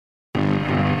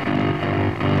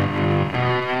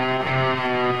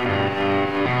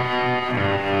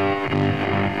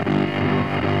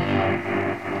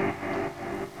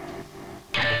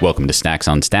Welcome to Stacks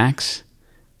on Stacks,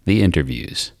 the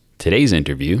interviews. Today's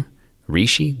interview,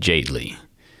 Rishi Jaitly.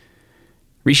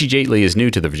 Rishi Jaitly is new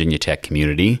to the Virginia Tech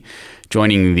community,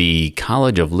 joining the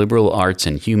College of Liberal Arts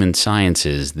and Human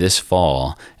Sciences this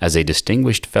fall as a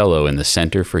distinguished fellow in the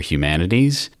Center for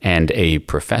Humanities and a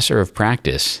professor of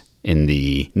practice in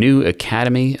the new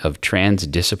Academy of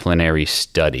Transdisciplinary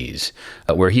Studies,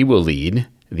 where he will lead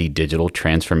the digital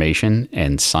transformation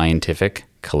and scientific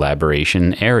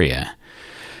collaboration area.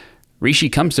 Rishi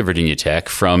comes to Virginia Tech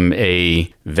from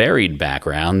a varied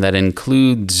background that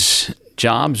includes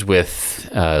jobs with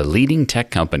leading tech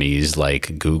companies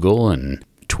like Google and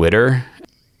Twitter.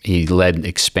 He led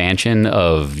expansion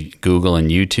of Google and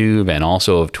YouTube and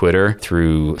also of Twitter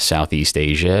through Southeast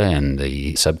Asia and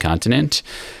the subcontinent.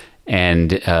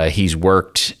 And he's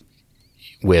worked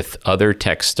with other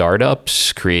tech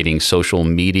startups, creating social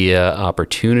media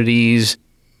opportunities,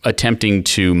 attempting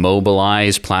to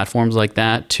mobilize platforms like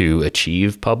that to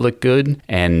achieve public good.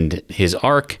 And his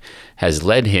arc has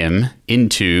led him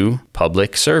into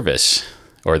public service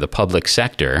or the public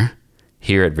sector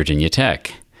here at Virginia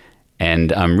Tech.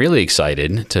 And I'm really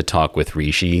excited to talk with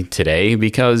Rishi today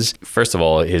because, first of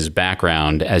all, his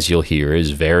background, as you'll hear, is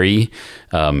very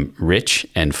rich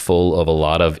and full of a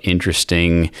lot of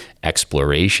interesting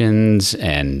explorations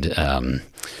and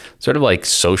sort of like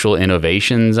social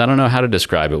innovations. I don't know how to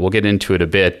describe it. We'll get into it a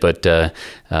bit, but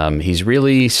he's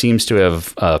really seems to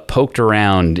have poked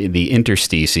around the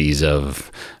interstices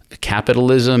of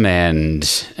capitalism and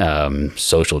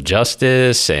social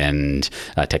justice and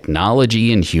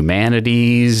technology and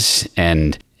humanities.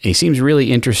 And he seems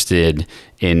really interested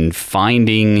in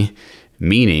finding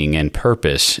meaning and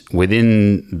purpose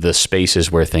within the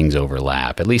spaces where things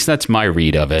overlap. At least that's my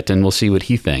read of it, and we'll see what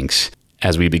he thinks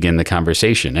as we begin the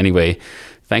conversation. Anyway,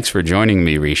 thanks for joining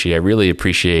me, Rishi. I really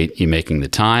appreciate you making the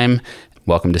time.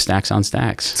 Welcome to Stacks on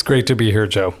Stacks. It's great to be here,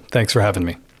 Joe. Thanks for having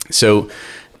me. So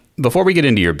before we get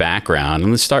into your background,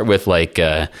 let's start with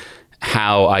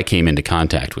how I came into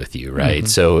contact with you, right? Mm-hmm.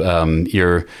 So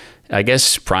your, I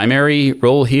guess, primary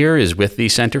role here is with the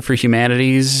Center for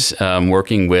Humanities,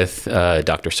 working with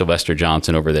Dr. Sylvester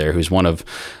Johnson over there, who's one of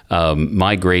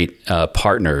my great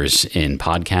partners in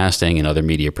podcasting and other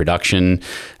media production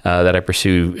that I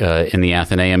pursue in the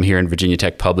Athenaeum here in Virginia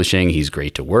Tech Publishing. He's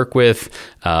great to work with.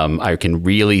 I can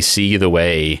really see the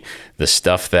way the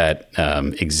stuff that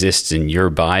exists in your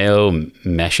bio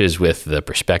meshes with the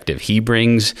perspective he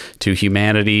brings to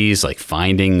humanities, like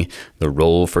finding the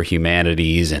role for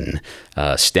humanities and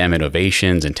STEM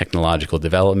innovations and technological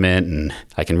development. And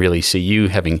I can really see you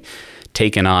having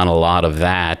taken on a lot of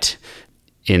that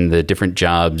in the different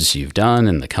jobs you've done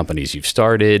and the companies you've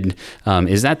started.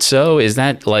 Is that so? Is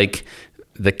that like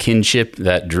the kinship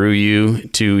that drew you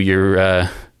to your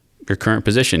current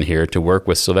position here to work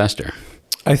with Sylvester?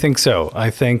 I think so. I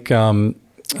think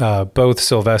both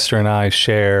Sylvester and I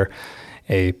share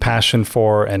a passion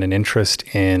for and an interest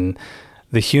in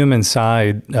the human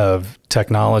side of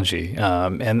technology.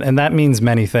 And that means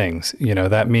many things.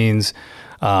 That means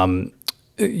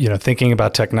thinking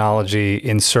about technology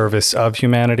in service of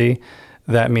humanity.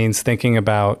 That means thinking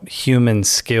about human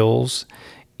skills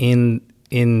in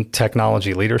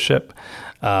technology leadership,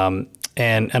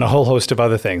 and a whole host of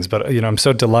other things. But I'm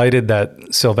so delighted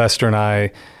that Sylvester and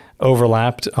I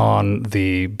overlapped on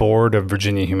the board of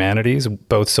Virginia Humanities.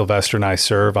 Both Sylvester and I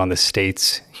serve on the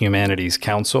state's Humanities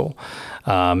Council.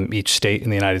 Each state in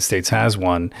the United States has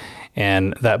one.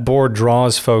 And that board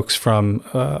draws folks from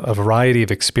a variety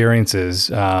of experiences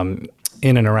in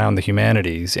and around the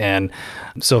humanities. And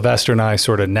Sylvester and I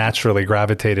sort of naturally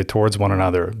gravitated towards one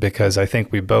another because I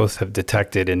think we both have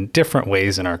detected in different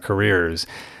ways in our careers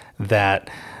that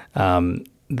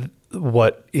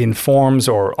what informs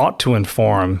or ought to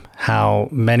inform how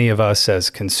many of us as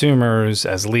consumers,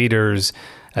 as leaders,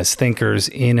 as thinkers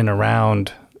in and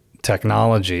around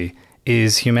technology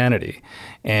is humanity.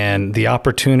 And the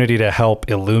opportunity to help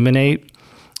illuminate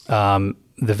the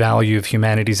value of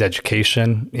humanities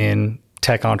education in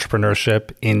tech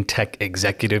entrepreneurship, in tech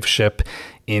executiveship,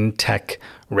 in tech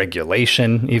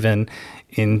regulation, even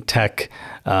in tech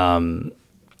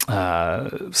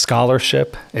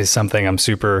scholarship is something I'm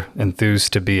super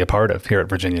enthused to be a part of here at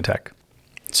Virginia Tech.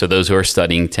 So those who are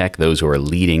studying tech, those who are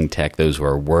leading tech, those who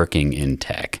are working in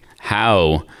tech,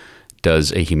 how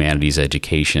does a humanities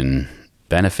education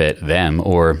benefit them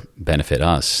or benefit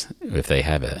us if they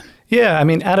have it? Yeah, I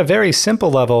mean, at a very simple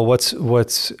level, what's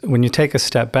when you take a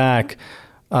step back,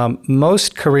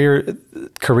 most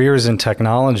careers in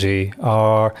technology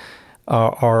are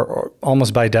are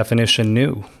almost by definition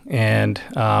new and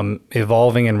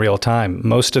evolving in real time.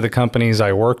 Most of the companies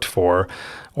I worked for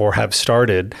or have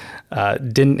started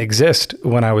didn't exist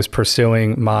when I was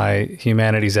pursuing my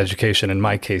humanities education, in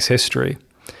my case, history.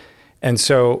 And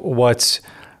so what's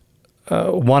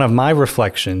one of my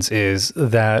reflections is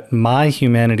that my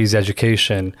humanities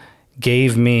education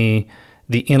gave me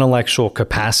the intellectual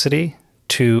capacity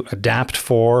to adapt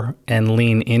for and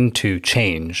lean into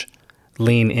change,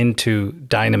 lean into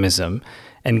dynamism,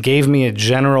 and gave me a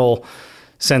general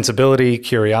sensibility,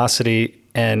 curiosity,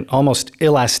 and almost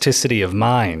elasticity of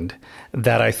mind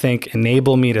that I think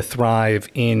enable me to thrive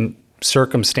in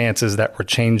circumstances that were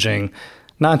changing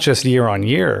not just year on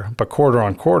year, but quarter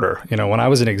on quarter. You know, when I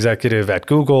was an executive at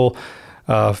Google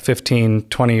 15,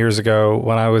 20 years ago,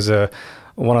 when I was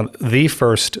one of the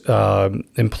first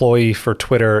employee for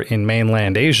Twitter in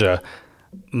mainland Asia,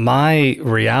 my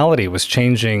reality was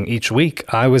changing each week.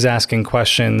 I was asking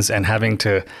questions and having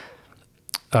to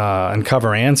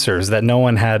uncover answers that no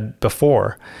one had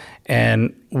before.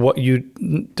 And what you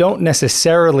don't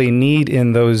necessarily need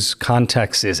in those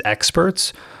contexts is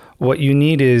experts. What you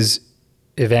need is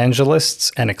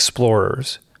evangelists and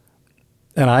explorers.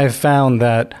 And I have found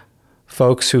that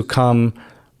folks who come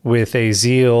with a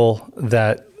zeal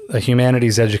that a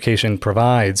humanities education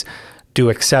provides do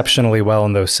exceptionally well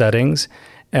in those settings.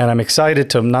 And I'm excited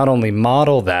to not only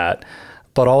model that,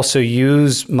 but also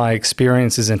use my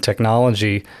experiences in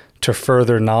technology to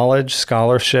further knowledge,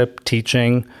 scholarship,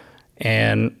 teaching,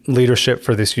 and leadership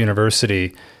for this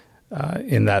university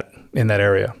in that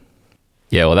area.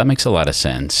 Yeah, well, that makes a lot of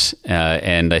sense.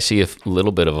 And I see a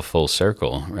little bit of a full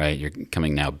circle, right? You're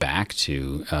coming now back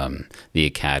to the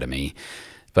academy.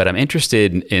 But I'm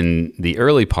interested in the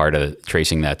early part of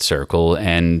tracing that circle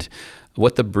and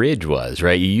what the bridge was,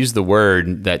 right? You use the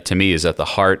word that to me is at the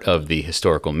heart of the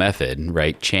historical method,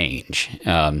 right? Change.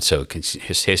 So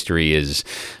history is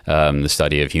the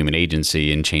study of human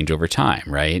agency and change over time,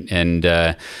 right?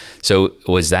 And so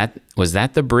was that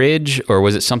the bridge, or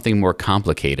was it something more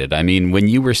complicated? I mean, when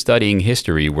you were studying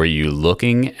history, were you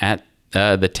looking at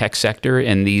the tech sector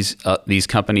and these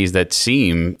companies that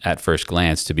seem at first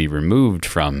glance to be removed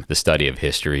from the study of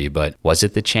history, but was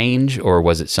it the change or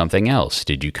was it something else?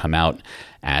 Did you come out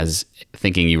as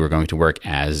thinking you were going to work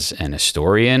as an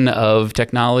historian of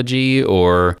technology,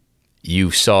 or you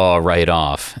saw right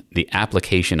off the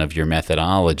application of your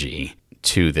methodology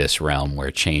to this realm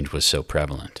where change was so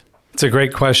prevalent? It's a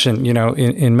great question. You know,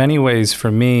 in many ways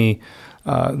for me,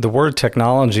 the word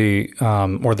technology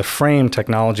or the frame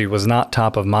technology was not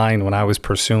top of mind when I was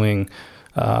pursuing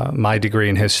my degree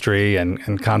in history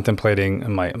and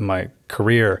contemplating my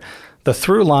career. The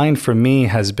through line for me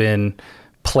has been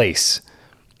place.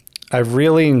 I've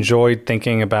really enjoyed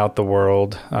thinking about the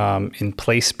world in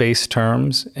place-based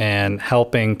terms and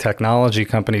helping technology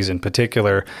companies in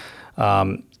particular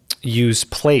use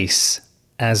place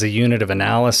as a unit of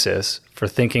analysis for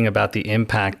thinking about the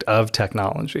impact of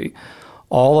technology.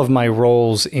 All of my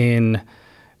roles in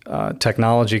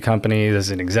technology companies as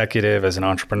an executive, as an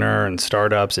entrepreneur in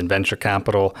startups and venture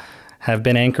capital have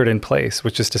been anchored in place,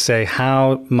 which is to say,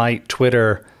 how might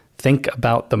Twitter think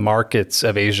about the markets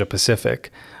of Asia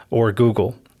Pacific or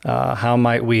Google? How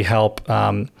might we help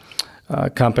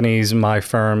companies my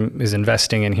firm is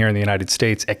investing in here in the United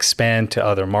States expand to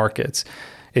other markets?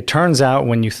 It turns out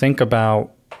when you think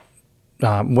about,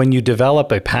 when you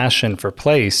develop a passion for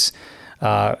place,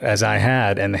 as I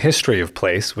had, and the history of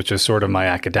place, which is sort of my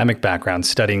academic background,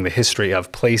 studying the history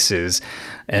of places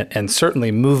and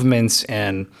certainly movements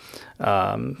and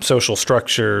social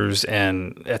structures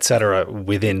and et cetera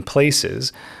within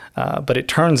places. But it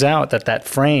turns out that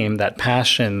frame, that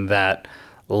passion, that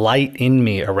light in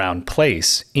me around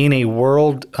place in a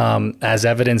world, as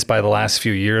evidenced by the last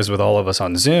few years with all of us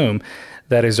on Zoom,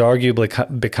 that is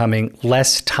arguably becoming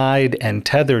less tied and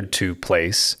tethered to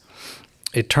place.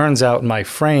 It turns out my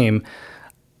frame,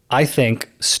 I think,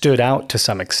 stood out to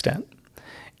some extent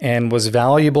and was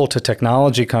valuable to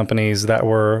technology companies that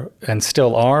were, and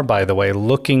still are, by the way,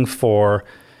 looking for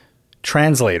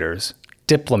translators,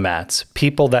 diplomats,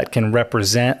 people that can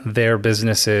represent their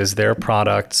businesses, their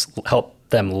products, help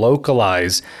them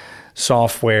localize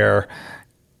software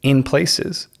in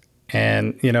places.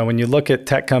 And, you know, when you look at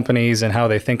tech companies and how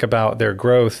they think about their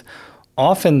growth,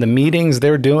 often the meetings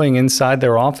they're doing inside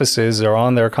their offices or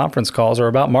on their conference calls are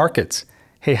about markets.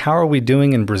 Hey, how are we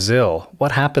doing in Brazil?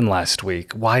 What happened last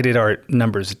week? Why did our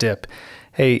numbers dip?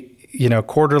 Hey, you know,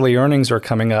 quarterly earnings are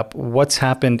coming up. What's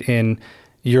happened in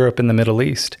Europe and the Middle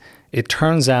East? It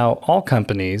turns out all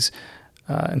companies,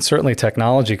 and certainly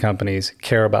technology companies,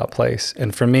 care about place.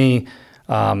 And for me,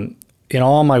 in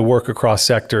all my work across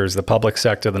sectors, the public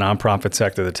sector, the nonprofit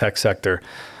sector, the tech sector,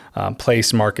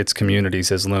 place, markets, communities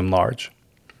has loomed large.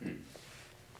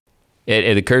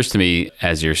 It occurs to me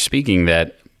as you're speaking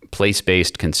that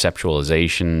place-based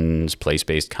conceptualizations,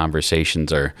 place-based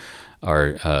conversations are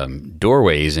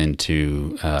doorways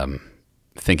into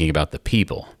thinking about the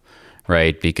people,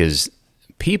 right? Because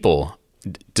people,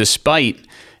 despite,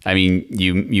 I mean,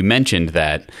 you mentioned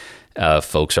that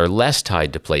folks are less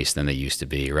tied to place than they used to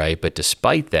be, right? But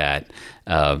despite that,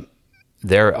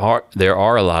 there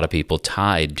are a lot of people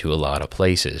tied to a lot of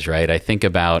places, right? I think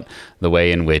about the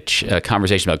way in which a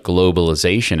conversation about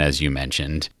globalization, as you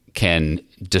mentioned, can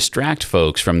distract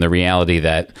folks from the reality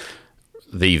that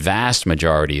the vast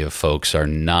majority of folks are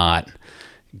not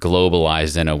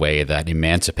globalized in a way that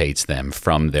emancipates them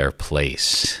from their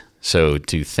place. So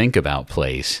to think about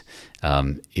place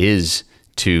is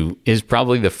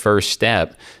probably the first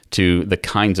step to the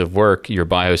kinds of work your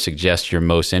bio suggests you're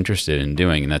most interested in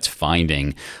doing, and that's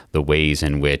finding the ways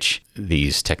in which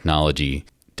these technology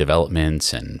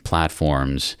developments and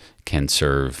platforms can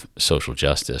serve social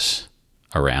justice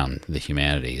around the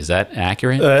humanity. Is that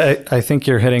accurate? I think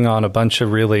you're hitting on a bunch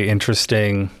of really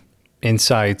interesting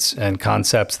insights and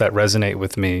concepts that resonate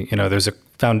with me. You know, there's a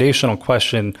foundational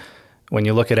question when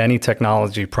you look at any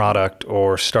technology product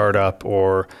or startup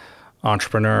or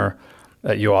entrepreneur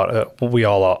that we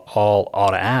all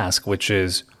ought to ask, which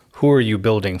is, who are you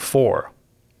building for?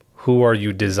 Who are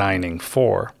you designing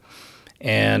for?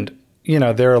 And, you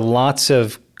know, there are lots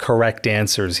of correct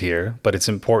answers here, but it's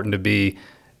important to be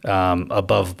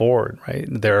above board, right?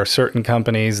 There are certain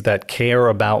companies that care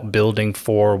about building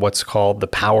for what's called the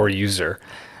power user,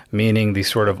 meaning the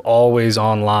sort of always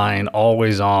online,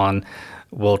 always on,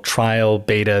 will trial,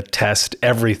 beta, test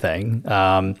everything.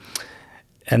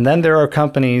 And then there are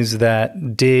companies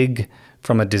that dig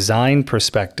from a design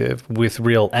perspective with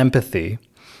real empathy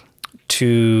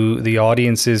to the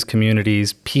audiences,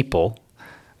 communities, people.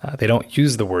 They don't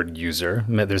use the word user.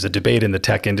 There's a debate in the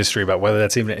tech industry about whether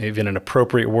that's even an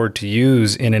appropriate word to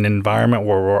use in an environment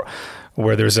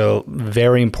where there's a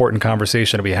very important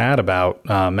conversation to be had about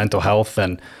mental health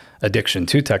and addiction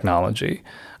to technology.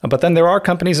 But then there are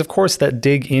companies, of course, that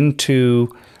dig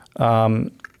into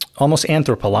almost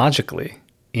anthropologically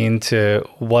into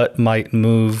what might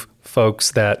move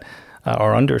folks that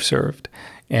are underserved.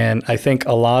 And I think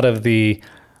a lot of the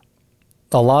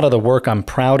work I'm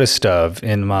proudest of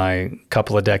in my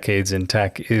couple of decades in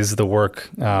tech is the work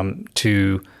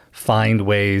to find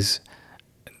ways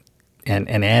and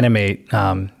animate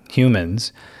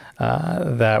humans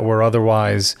that were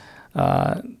otherwise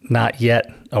not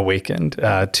yet awakened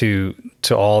to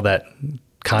all that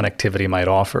connectivity might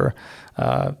offer.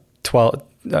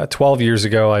 12 years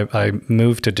ago, I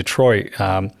moved to Detroit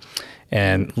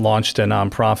and launched a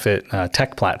nonprofit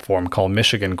tech platform called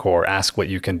Michigan Core, Ask What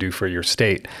You Can Do for Your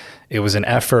State. It was an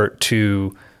effort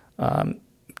to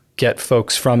get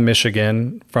folks from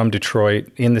Michigan, from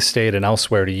Detroit, in the state and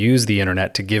elsewhere to use the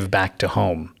internet to give back to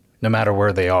home, no matter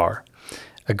where they are.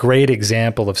 A great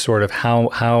example of sort of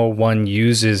how one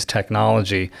uses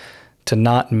technology to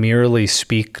not merely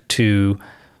speak to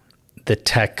the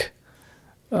tech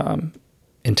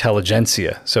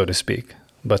intelligentsia, so to speak,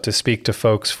 but to speak to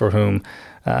folks for whom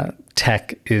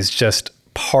tech is just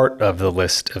part of the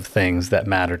list of things that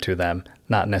matter to them,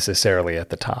 not necessarily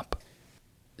at the top.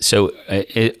 So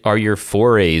are your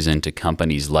forays into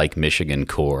companies like Michigan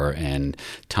Core and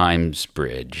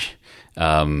TimesBridge,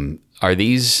 are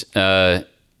these,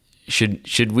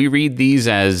 should we read these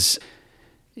as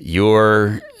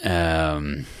your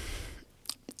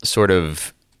sort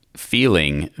of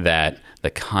feeling that the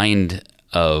kind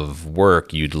of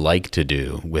work you'd like to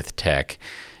do with tech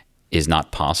is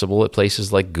not possible at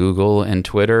places like Google and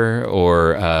Twitter,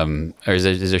 or is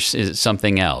it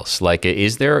something else? Like,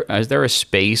 is there a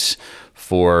space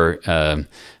for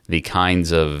the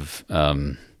kind of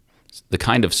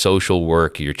social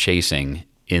work you're chasing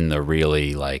in the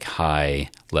really like high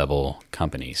level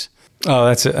companies? Oh,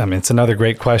 it's another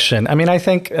great question. I mean, I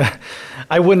think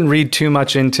I wouldn't read too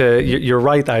much into. You're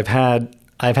right. I've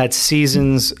had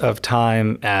seasons of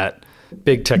time at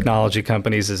big technology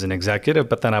companies as an executive,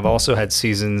 but then I've also had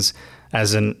seasons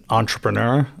as an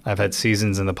entrepreneur. I've had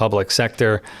seasons in the public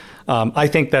sector. I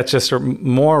think that's just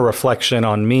more reflection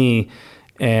on me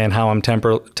and how I'm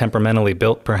temperamentally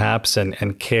built, perhaps,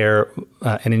 and care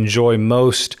and enjoy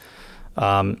most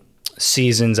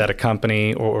seasons at a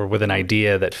company or with an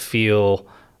idea that feel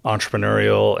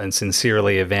entrepreneurial and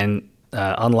sincerely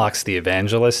unlocks the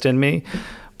evangelist in me.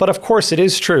 But of course, it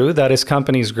is true that as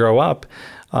companies grow up,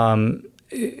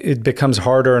 it becomes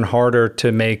harder and harder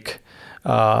to make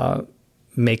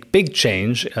make big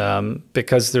change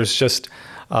because there's just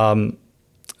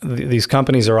these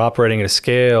companies are operating at a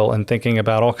scale and thinking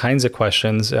about all kinds of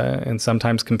questions and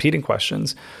sometimes competing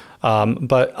questions.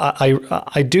 But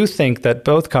I do think that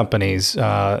both companies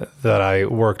that I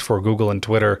worked for, Google and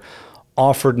Twitter,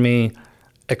 offered me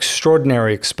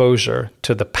extraordinary exposure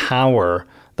to the power,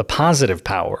 the positive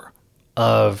power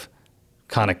of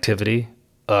connectivity,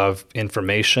 of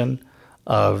information,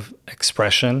 of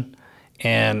expression.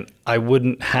 And I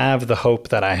wouldn't have the hope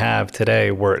that I have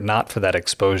today were it not for that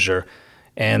exposure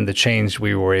and the change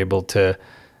we were able to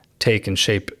take and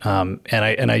shape. And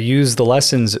I use the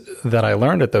lessons that I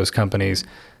learned at those companies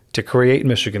to create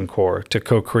Michigan Core, to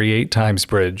co-create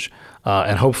TimesBridge,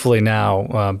 and hopefully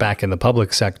now back in the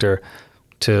public sector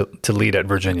to lead at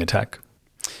Virginia Tech.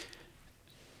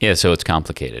 Yeah, so it's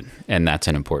complicated, and that's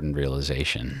an important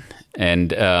realization.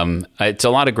 And it's a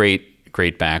lot of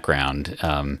great background,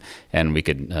 and we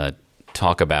could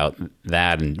talk about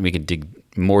that, and we could dig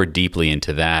more deeply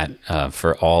into that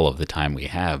for all of the time we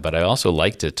have. But I also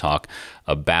like to talk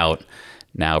about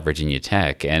now Virginia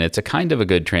Tech, and it's a kind of a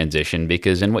good transition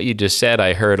because in what you just said,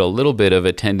 I heard a little bit of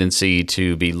a tendency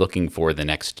to be looking for the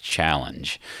next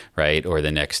challenge, right, or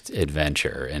the next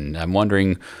adventure. And I'm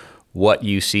wondering what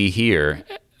you see here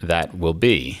that will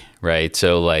be, right?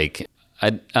 So, like,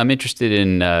 I'm interested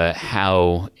in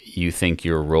how you think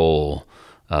your role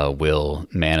will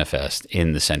manifest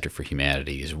in the Center for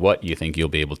Humanities, what you think you'll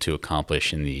be able to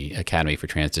accomplish in the Academy for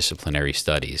Transdisciplinary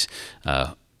Studies.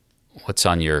 What's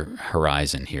on your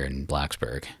horizon here in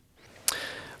Blacksburg?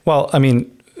 Well, I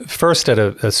mean, first at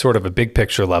a sort of a big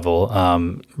picture level,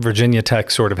 Virginia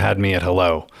Tech sort of had me at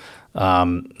hello.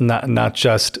 Not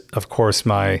just, of course,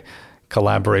 my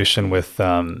collaboration with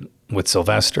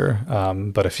Sylvester,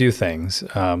 but a few things.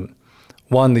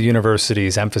 One, the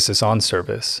university's emphasis on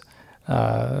service,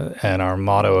 and our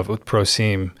motto of Ut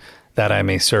Prosim, that I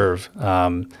may serve.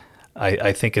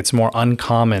 I think it's more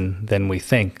uncommon than we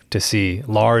think to see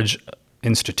large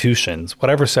institutions,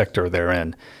 whatever sector they're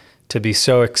in, to be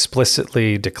so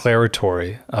explicitly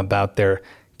declaratory about their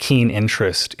keen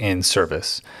interest in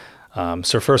service.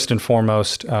 So first and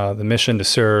foremost, the mission to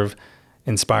serve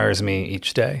inspires me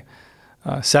each day.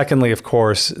 Secondly, of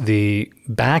course, the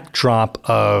backdrop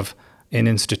of an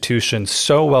institution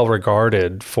so well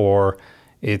regarded for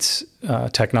its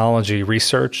technology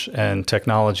research and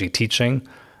technology teaching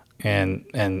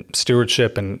and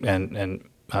stewardship and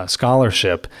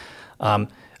scholarship,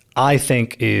 I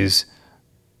think is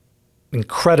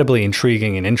incredibly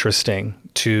intriguing and interesting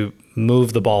to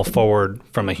move the ball forward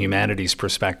from a humanities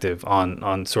perspective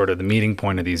on sort of the meeting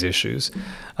point of these issues.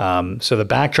 So the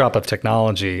backdrop of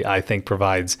technology, I think,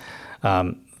 provides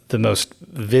the most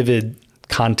vivid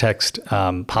context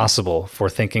possible for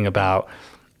thinking about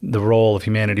the role of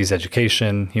humanities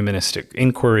education, humanistic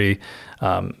inquiry,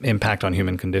 impact on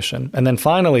human condition. And then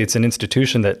finally, it's an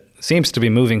institution that seems to be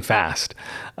moving fast,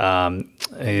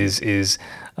 is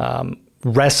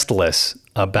restless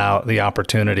about the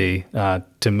opportunity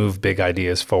to move big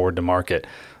ideas forward to market.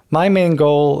 My main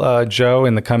goal, Joe,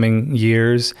 in the coming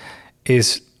years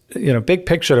is, big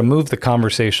picture, to move the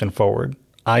conversation forward.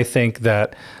 I think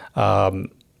that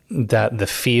that the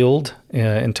field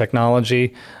in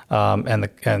technology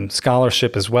and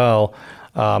scholarship as well,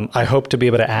 I hope to be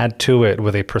able to add to it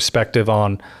with a perspective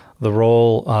on the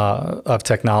role of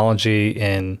technology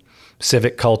in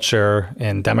civic culture,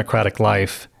 in democratic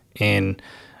life, in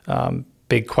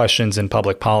big questions in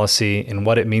public policy, and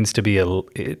what it means to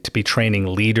be training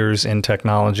leaders in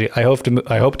technology. I hope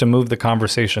to move the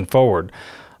conversation forward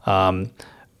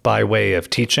by way of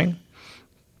teaching,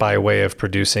 by way of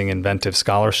producing inventive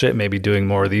scholarship, maybe doing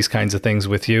more of these kinds of things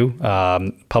with you,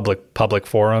 public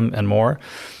forum and more,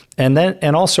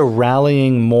 and also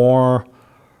rallying more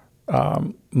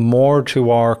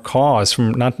to our cause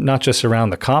from not just around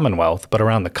the Commonwealth, but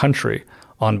around the country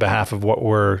on behalf of what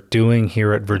we're doing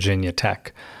here at Virginia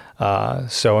Tech.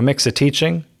 So a mix of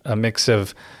teaching, a mix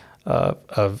of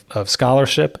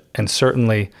scholarship, and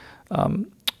certainly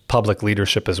public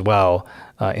leadership as well,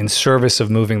 in service of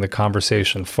moving the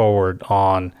conversation forward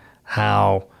on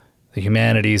how the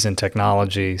humanities and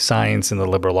technology, science and the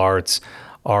liberal arts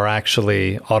ought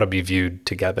to be viewed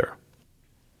together.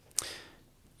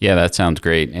 Yeah, that sounds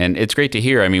great. And it's great to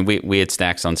hear. I mean, we at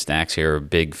Stacks on Stacks here are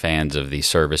big fans of the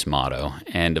service motto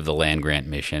and of the land grant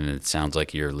mission. And it sounds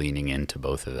like you're leaning into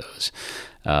both of those.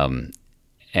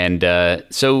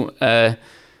 So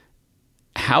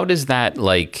how does that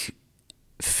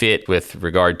fit with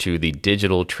regard to the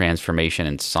digital transformation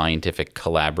and scientific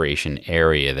collaboration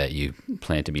area that you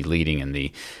plan to be leading in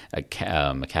the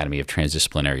Academy of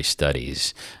Transdisciplinary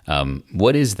Studies?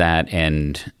 What is that,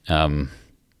 and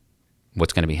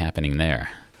what's going to be happening there?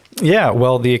 Yeah,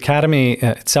 well, the Academy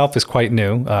itself is quite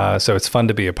new, so it's fun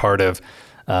to be a part of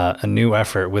a new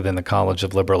effort within the College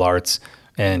of Liberal Arts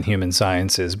and Human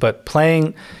Sciences. But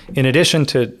playing, in addition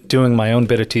to doing my own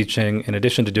bit of teaching, in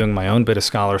addition to doing my own bit of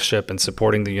scholarship and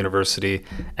supporting the university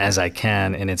as I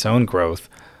can in its own growth,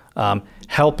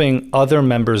 helping other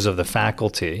members of the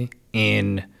faculty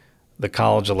in the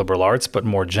College of Liberal Arts, but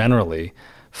more generally,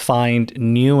 find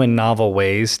new and novel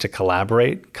ways to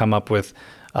collaborate, come up with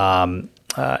and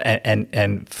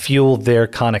fuel their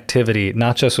connectivity,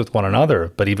 not just with one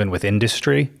another, but even with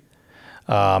industry,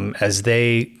 as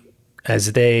they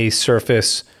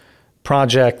surface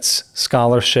projects,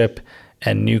 scholarship,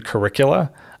 and new curricula.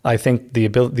 I think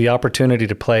the opportunity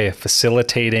to play a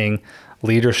facilitating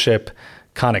leadership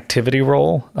connectivity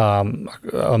role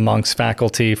amongst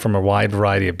faculty from a wide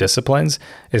variety of disciplines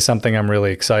is something I'm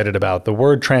really excited about. The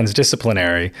word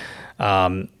transdisciplinary,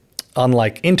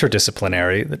 unlike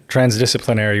interdisciplinary, the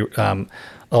transdisciplinary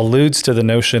alludes to the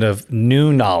notion of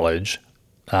new knowledge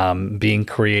being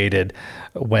created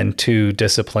when two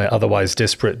otherwise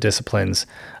disparate disciplines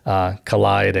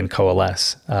collide and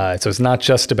coalesce. So it's not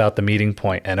just about the meeting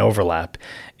point and overlap.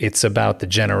 It's about the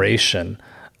generation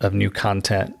of new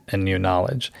content and new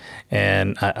knowledge.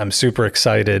 And I'm super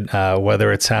excited,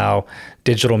 whether it's how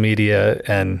digital media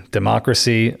and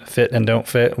democracy fit and don't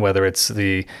fit, whether it's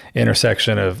the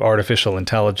intersection of artificial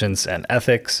intelligence and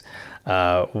ethics,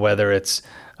 whether it's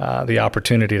the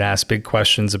opportunity to ask big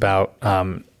questions about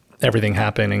everything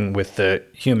happening with the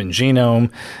human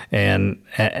genome and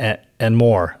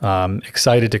more.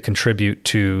 Excited to contribute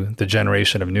to the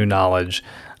generation of new knowledge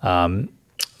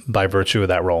by virtue of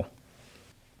that role.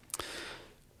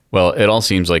 Well, it all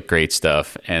seems like great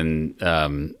stuff, and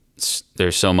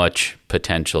there's so much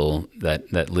potential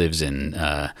that lives in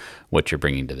what you're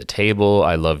bringing to the table.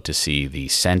 I love to see the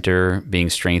center being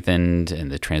strengthened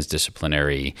and the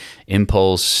transdisciplinary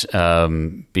impulse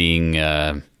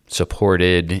being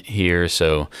supported here.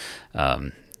 So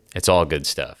it's all good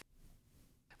stuff.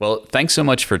 Well, thanks so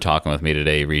much for talking with me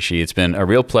today, Rishi. It's been a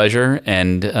real pleasure,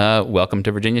 and welcome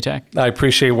to Virginia Tech. I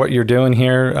appreciate what you're doing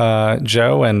here,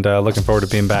 Joe, and looking forward to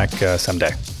being back someday.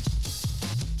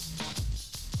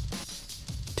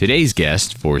 Today's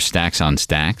guest for Stacks on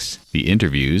Stacks, the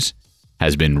interviews,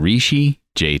 has been Rishi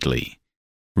Jaitly.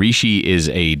 Rishi is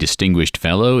a distinguished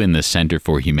fellow in the Center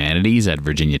for Humanities at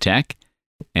Virginia Tech,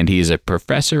 and he is a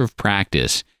professor of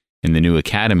practice in the new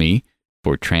Academy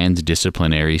for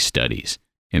Transdisciplinary Studies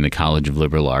in the College of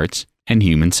Liberal Arts and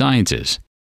Human Sciences.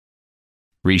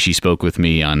 Rishi spoke with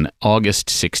me on August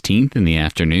 16th in the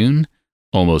afternoon,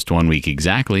 almost 1 week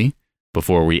exactly,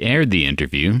 before we aired the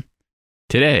interview,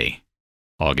 today,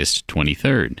 August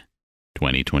 23rd,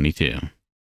 2022.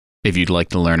 If you'd like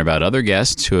to learn about other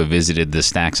guests who have visited the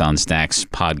Stacks on Stacks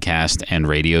podcast and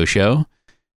radio show,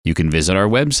 you can visit our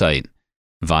website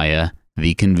via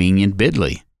the convenient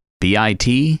bit.ly,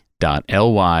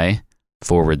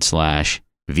 bit.ly/VTULSOS.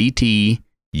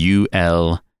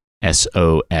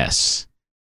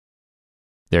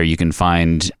 There you can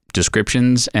find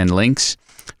descriptions and links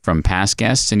from past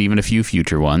guests and even a few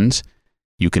future ones.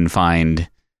 You can find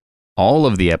all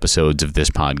of the episodes of this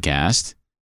podcast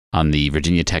on the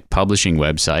Virginia Tech Publishing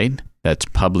website. That's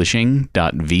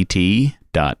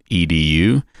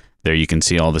publishing.vt.edu. There you can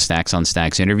see all the Stacks on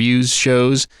Stacks interviews,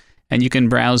 shows, and you can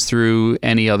browse through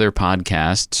any other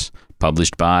podcasts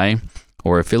published by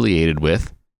or affiliated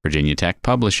with Virginia Tech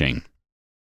Publishing.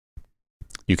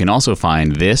 You can also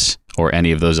find this or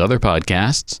any of those other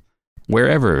podcasts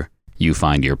wherever you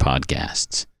find your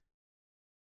podcasts.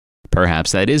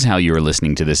 Perhaps that is how you are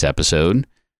listening to this episode.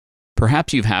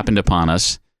 Perhaps you've happened upon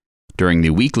us during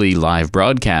the weekly live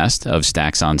broadcast of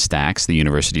Stacks on Stacks, the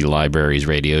University Library's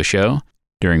radio show,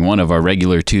 during one of our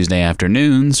regular Tuesday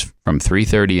afternoons from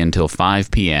 3:30 until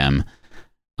 5 p.m.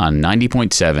 on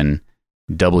 90.7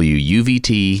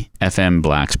 WUVT FM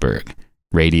Blacksburg,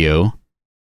 radio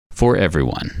for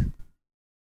everyone.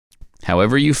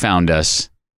 However you found us,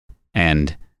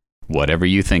 and whatever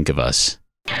you think of us,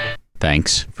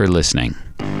 thanks for listening.